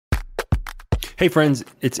Hey friends,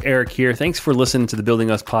 it's Eric here. Thanks for listening to the Building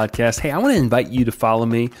Us podcast. Hey, I want to invite you to follow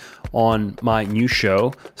me on my new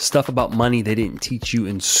show, Stuff About Money They Didn't Teach You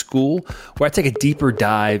in School, where I take a deeper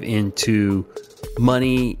dive into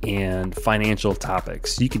money and financial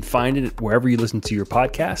topics. You can find it wherever you listen to your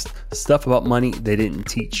podcast, Stuff About Money They Didn't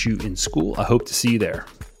Teach You in School. I hope to see you there.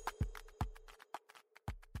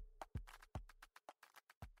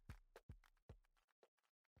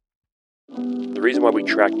 The reason why we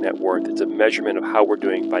track net worth, it's a measurement of how we're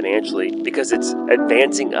doing financially because it's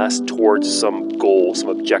advancing us towards some goal, some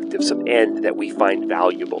objective, some end that we find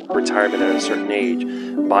valuable. Retirement at a certain age,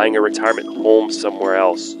 buying a retirement home somewhere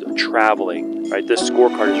else, traveling, right? This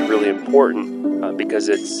scorecard is really important because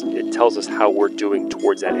it tells us how we're doing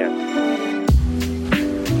towards that end.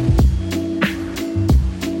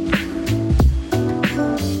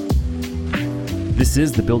 This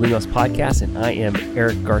is the Building Us podcast, and I am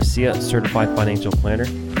Eric Garcia, certified financial planner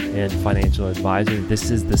and financial advisor.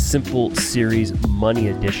 This is the Simple Series Money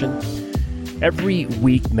Edition. Every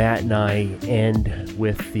week, Matt and I end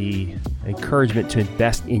with the encouragement to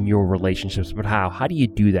invest in your relationships. But how? How do you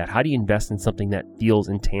do that? How do you invest in something that feels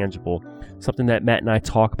intangible? Something that Matt and I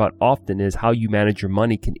talk about often is how you manage your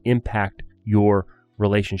money can impact your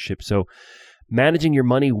relationship. So managing your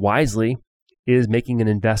money wisely is making an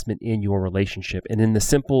investment in your relationship. And in the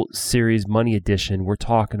Simple Series Money Edition, we're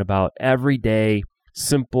talking about everyday,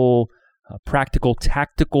 simple, practical,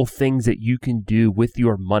 tactical things that you can do with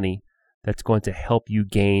your money that's going to help you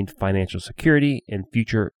gain financial security and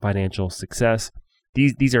future financial success.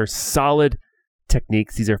 These are solid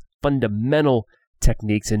techniques. These are fundamental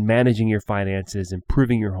techniques in managing your finances,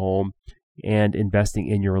 improving your home, and investing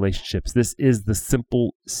in your relationships. This is the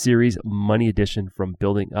Simple Series Money Edition from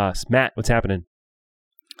Building Us. Matt, what's happening?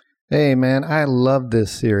 Hey, man, I love this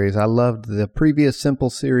series. I loved the previous Simple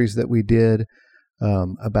series that we did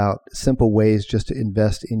about simple ways just to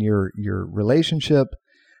invest in your relationship,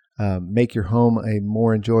 make your home a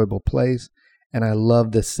more enjoyable place. And I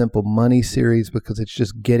love this Simple Money series because it's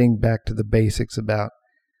just getting back to the basics about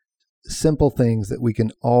simple things that we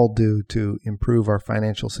can all do to improve our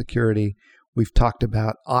financial security. We've talked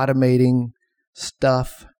about automating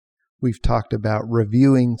stuff. We've talked about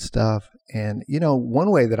reviewing stuff. And, one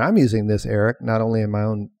way that I'm using this, Eric, not only in my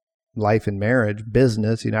own life and marriage,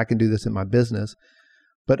 business, I can do this in my business,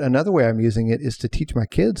 but another way I'm using it is to teach my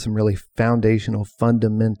kids some really foundational,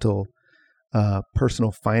 fundamental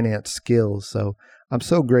personal finance skills. So I'm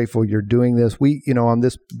so grateful you're doing this. We, on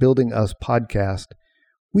this Building Us podcast,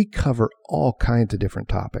 we cover all kinds of different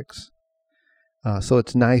topics. So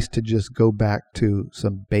it's nice to just go back to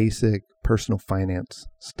some basic personal finance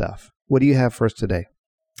stuff. What do you have for us today?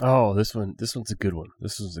 Oh, this one's a good one.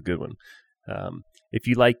 If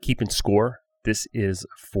you like keeping score, this is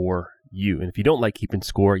for you. And if you don't like keeping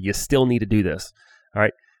score, you still need to do this. All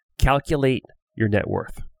right. Calculate your net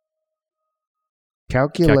worth.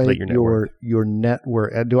 Calculate your net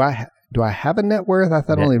worth. Do I have a net worth? I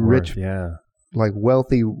thought only rich, like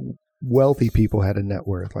wealthy people had a net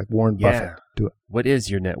worth, like Warren Buffett. What is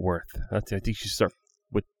your net worth? I think you should start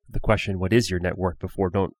with the question, what is your net worth, before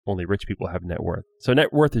don't only rich people have net worth. So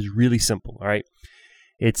net worth is really simple, all right?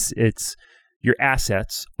 It's your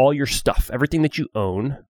assets, all your stuff, everything that you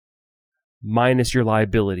own, minus your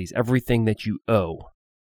liabilities, everything that you owe,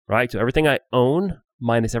 right? So everything I own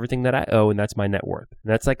minus everything that I owe, and that's my net worth.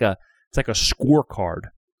 And that's like a scorecard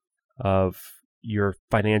of your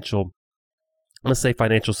financial, let's say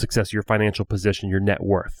financial success, your financial position, your net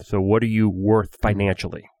worth. So what are you worth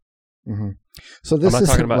financially? Mm-hmm. So this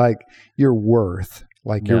isn't like your worth,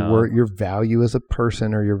 like your value as a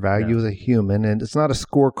person or your value as a human. And it's not a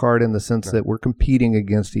scorecard in the sense that we're competing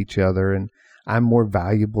against each other and I'm more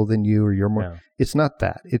valuable than you or you're more. No. It's not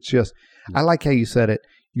that. It's just, I like how you said it,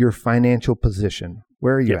 your financial position.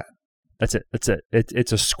 Where are you at? That's it.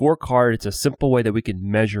 It's a scorecard. It's a simple way that we can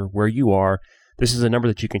measure where you are. This is a number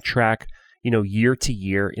that you can track, year to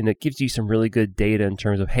year, and it gives you some really good data in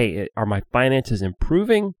terms of, hey, are my finances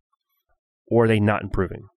improving or are they not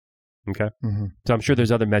improving? Okay. Mm-hmm. So I'm sure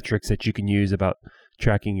there's other metrics that you can use about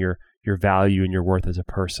tracking your value and your worth as a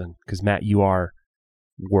person. Because Matt, you are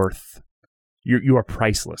worth, you are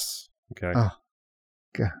priceless. Okay. Oh,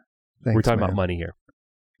 God. Thanks, we're talking about money here.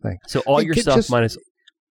 Thanks. So all your stuff minus.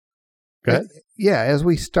 Go ahead. Yeah. As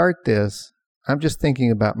we start this, I'm just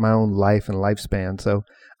thinking about my own life and lifespan. So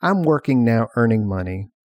I'm working now, earning money.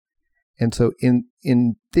 And so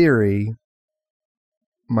in theory,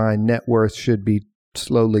 my net worth should be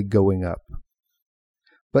slowly going up.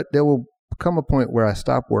 But there will come a point where I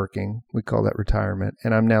stop working. We call that retirement.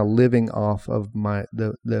 And I'm now living off of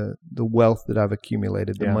the wealth that I've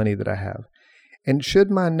accumulated, the money that I have. And should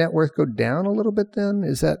my net worth go down a little bit then?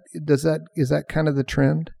 Is that kind of the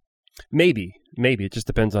trend? Maybe it just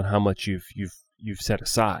depends on how much you've set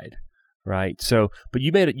aside, right? So, but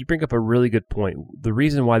you bring up a really good point. The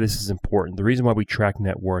reason why this is important, the reason why we track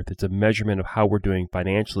net worth, it's a measurement of how we're doing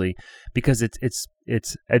financially, because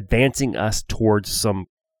it's advancing us towards some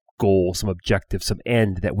goal, some objective, some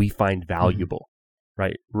end that we find valuable.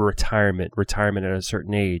 Right? Retirement at a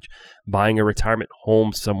certain age, buying a retirement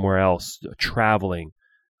home somewhere else, traveling,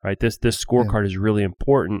 right? This scorecard is really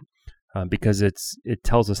important because it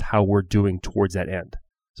tells us how we're doing towards that end.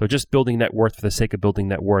 So just building net worth for the sake of building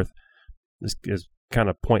net worth is kind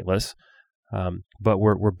of pointless, but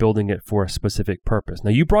we're building it for a specific purpose. Now,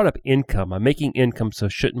 you brought up income. I'm making income, so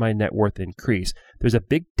shouldn't my net worth increase? There's a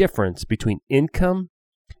big difference between income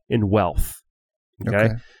and wealth,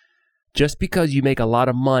 okay? Just because you make a lot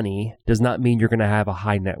of money does not mean you're going to have a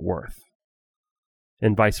high net worth,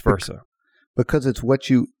 and vice versa. Because it's what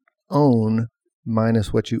you own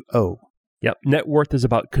minus what you owe. Yep. Net worth is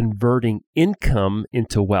about converting income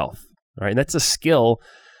into wealth, right? And that's a skill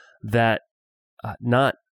that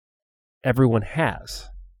not everyone has.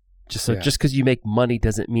 Just because you make money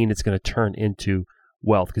doesn't mean it's going to turn into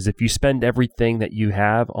wealth. Because if you spend everything that you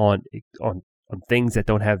have on things that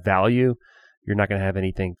don't have value, you're not going to have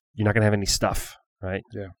anything. You're not going to have any stuff, right?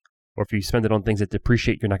 Yeah. Or if you spend it on things that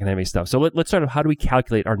depreciate, you're not going to have any stuff. So let's start with how do we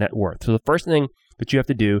calculate our net worth? So the first thing that you have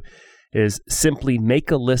to do is simply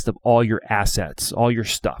make a list of all your assets, all your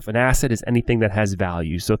stuff. An asset is anything that has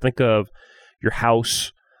value. So think of your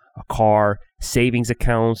house, a car, savings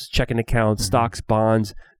accounts, checking accounts, stocks,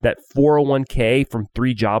 bonds, that 401k from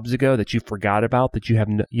 3 jobs ago that you forgot about, that you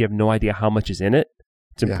have no idea how much is in it.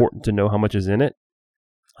 It's important to know how much is in it.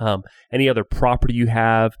 Any other property you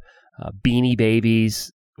have, Beanie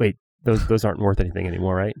Babies. Wait, those aren't worth anything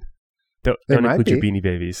anymore, right? Don't include your Beanie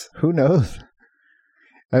Babies. Who knows?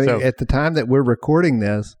 I mean, at the time that we're recording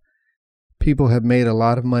this, people have made a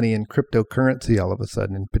lot of money in cryptocurrency all of a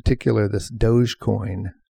sudden, in particular this Dogecoin,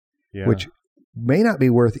 which may not be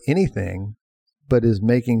worth anything, but is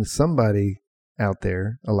making somebody out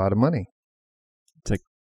there a lot of money. It's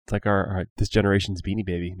like our this generation's Beanie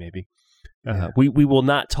Baby, maybe. We will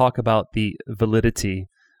not talk about the validity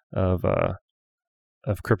of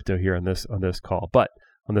crypto here on this call, but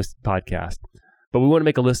on this podcast. But we want to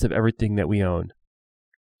make a list of everything that we own.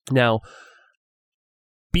 Now,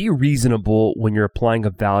 be reasonable when you're applying a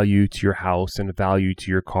value to your house and a value to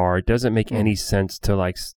your car. It doesn't make any sense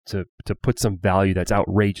to put some value that's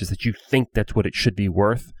outrageous that you think that's what it should be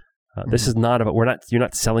worth. This is not about. You're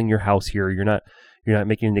not selling your house here. You're not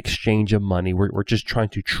making an exchange of money. We're just trying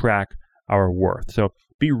to track our worth. So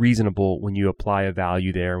be reasonable when you apply a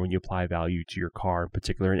value there, when you apply a value to your car in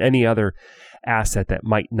particular, and any other asset that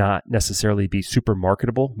might not necessarily be super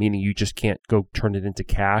marketable, meaning you just can't go turn it into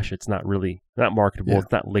cash. It's not marketable.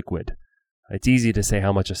 It's not liquid. It's easy to say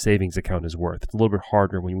how much a savings account is worth. It's a little bit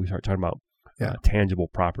harder when we start talking about tangible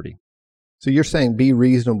property. So you're saying be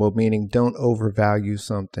reasonable, meaning don't overvalue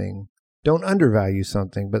something, don't undervalue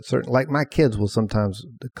something, but like my kids will sometimes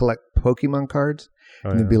collect Pokemon cards.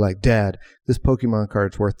 And they'd be like, "Dad, this Pokemon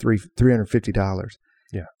card's worth $350.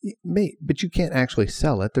 Yeah. But you can't actually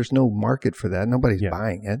sell it. There's no market for that. Nobody's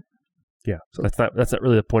buying it. Yeah. So that's not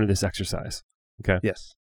really the point of this exercise. Okay.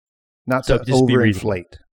 Yes. Not to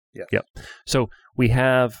overinflate. Yes. Yep. So we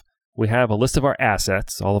have a list of our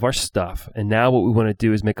assets, all of our stuff, and now what we want to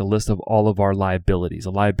do is make a list of all of our liabilities.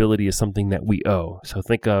 A liability is something that we owe. So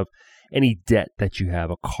think of any debt that you have,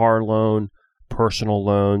 a car loan, personal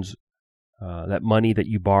loans, that money that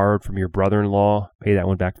you borrowed from your brother-in-law, pay that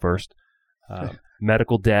one back first.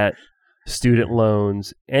 Medical debt, student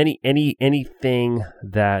loans, anything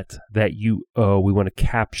that you owe, we want to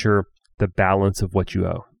capture the balance of what you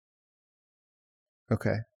owe.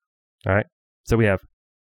 Okay. All right. So we have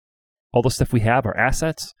all the stuff we have, our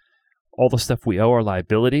assets, all the stuff we owe, our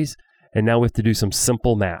liabilities, and now we have to do some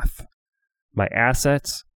simple math. My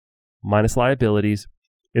assets minus liabilities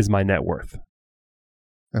is my net worth.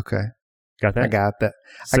 Okay. Got that? I got that.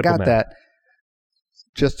 Simple math. That.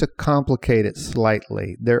 Just to complicate it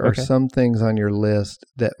slightly, there are some things on your list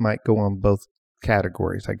that might go on both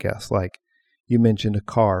categories, I guess. Like you mentioned a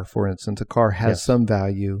car, for instance. A car has some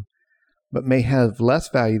value, but may have less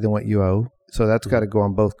value than what you owe. So that's got to go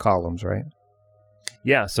on both columns, right?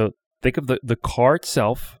 Yeah. So think of the car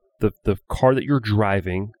itself, the car that you're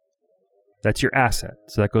driving, that's your asset.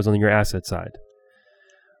 So that goes on your asset side.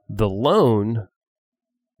 The loan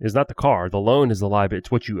is not the car. The loan is the liability. It's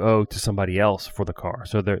what you owe to somebody else for the car.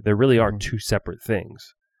 So there really are two separate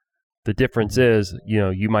things. The difference is,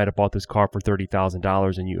 you might have bought this car for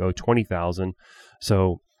 $30,000 and you owe $20,000.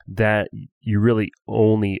 So that you really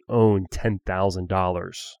only own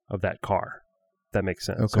 $10,000 of that car. If that makes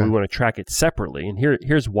sense. Okay. So we want to track it separately. And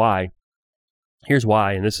here's why. Here's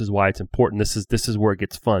why, and this is why it's important. This is where it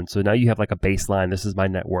gets fun. So now you have like a baseline. This is my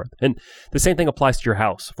net worth. And the same thing applies to your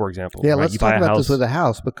house, for example. Yeah, right? let's talk about this with a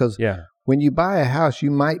house, because when you buy a house, you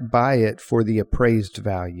might buy it for the appraised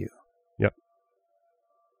value. Yep.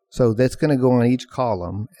 So that's going to go on each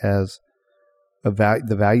column as the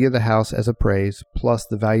value of the house as appraised plus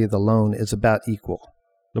the value of the loan is about equal.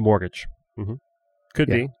 The mortgage. Mm-hmm. Could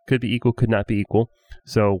be equal, could not be equal.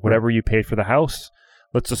 So whatever you paid for the house,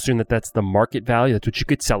 let's assume that that's the market value. That's what you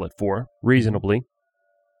could sell it for reasonably.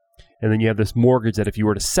 And then you have this mortgage that if you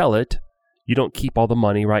were to sell it, you don't keep all the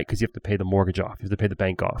money, right? Because you have to pay the mortgage off. You have to pay the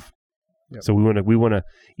bank off. Yep. So we want to,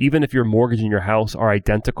 even if your mortgage and your house are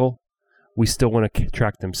identical, we still want to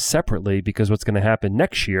track them separately, because what's going to happen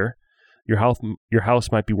next year, your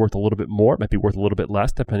house might be worth a little bit more, it might be worth a little bit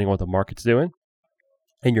less, depending on what the market's doing.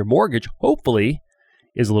 And your mortgage, hopefully,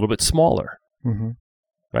 is a little bit smaller. Mm-hmm.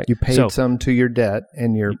 Right? You paid some to your debt,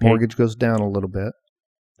 and your mortgage goes down a little bit.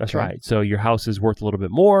 That's right. So your house is worth a little bit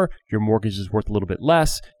more, your mortgage is worth a little bit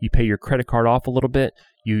less, you pay your credit card off a little bit,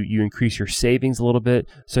 you increase your savings a little bit.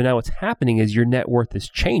 So now what's happening is your net worth is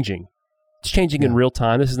changing. It's changing in real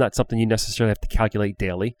time. This is not something you necessarily have to calculate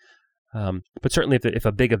daily. But certainly if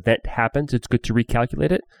a big event happens, it's good to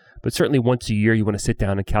recalculate it. But certainly once a year, you want to sit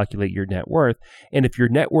down and calculate your net worth. And if your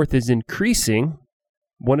net worth is increasing,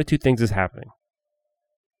 one of two things is happening.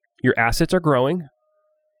 Your assets are growing,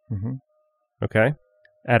 okay,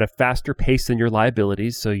 at a faster pace than your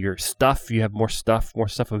liabilities. So your stuff, you have more stuff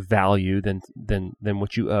of value than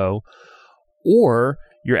what you owe. Or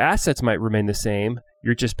your assets might remain the same.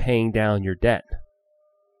 You're just paying down your debt,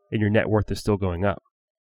 and your net worth is still going up.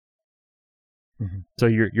 So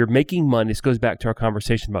you're making money. This goes back to our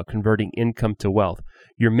conversation about converting income to wealth.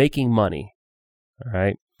 You're making money, all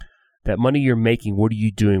right? That money you're making, what are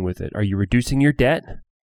you doing with it? Are you reducing your debt?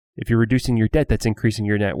 If you're reducing your debt, that's increasing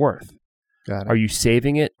your net worth. Got it. Are you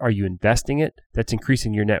saving it? Are you investing it? That's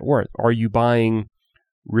increasing your net worth. Are you buying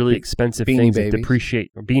really expensive things that depreciate,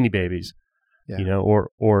 or Beanie Babies,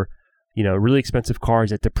 or really expensive cars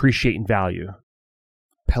that depreciate in value?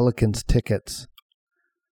 Pelicans tickets.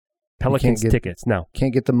 Tickets. No.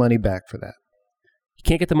 Can't get the money back for that. You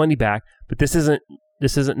can't get the money back, but this isn't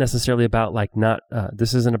necessarily about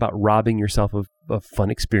this isn't about robbing yourself of fun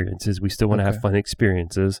experiences. We still want to have fun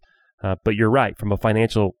experiences. But you're right. From a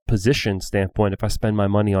financial position standpoint, if I spend my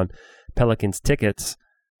money on Pelicans tickets,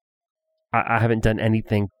 I haven't done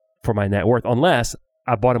anything for my net worth, unless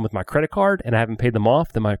I bought them with my credit card and I haven't paid them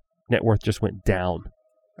off, then my net worth just went down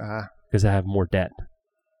because I have more debt.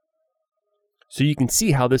 So you can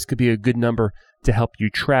see how this could be a good number to help you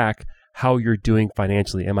track how you're doing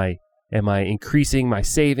financially. Am I increasing my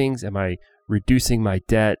savings? Am I reducing my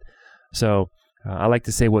debt? So I like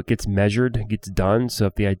to say what gets measured gets done. So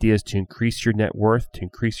if the idea is to increase your net worth, to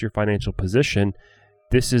increase your financial position,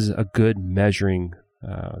 this is a good measuring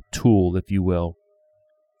tool, if you will,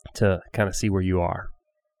 to kind of see where you are.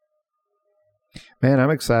 Man,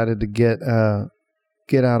 I'm excited to get out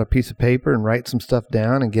a piece of paper and write some stuff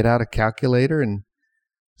down, and get out a calculator and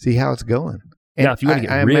see how it's going. And now, if you want to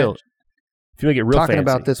get real talking fancy,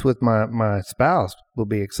 about this with my spouse will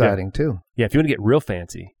be exciting too. Yeah, if you want to get real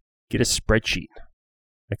fancy, get a spreadsheet,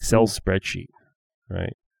 Excel spreadsheet,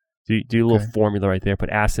 right? Do a little formula right there. Put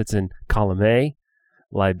assets in column A,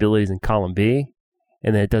 liabilities in column B,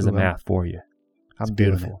 and then it does the math for you. It's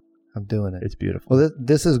beautiful. I'm doing it. It's beautiful. Well,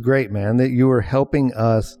 this is great, man, that you are helping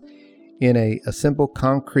us in a simple,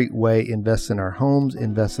 concrete way invest in our homes,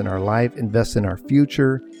 invest in our life, invest in our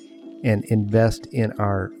future, and invest in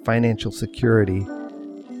our financial security.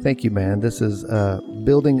 Thank you, man. This is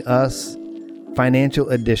Building Us Financial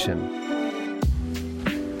Edition.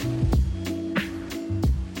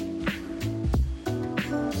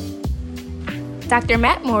 Dr.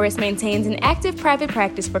 Matt Morris maintains an active private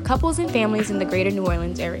practice for couples and families in the greater New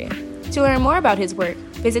Orleans area. To learn more about his work,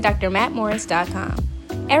 visit drmattmorris.com.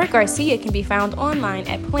 Eric Garcia can be found online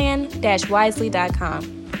at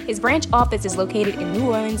plan-wisely.com. His branch office is located in New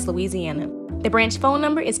Orleans, Louisiana. The branch phone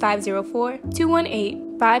number is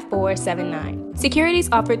 504-218-5479. Securities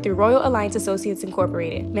offered through Royal Alliance Associates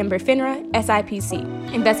Incorporated, member FINRA,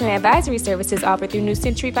 SIPC. Investment advisory services offered through New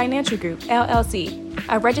Century Financial Group, LLC,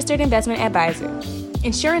 a registered investment advisor.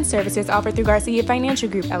 Insurance services offered through Garcia Financial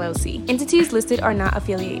Group, LLC. Entities listed are not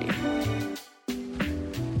affiliated.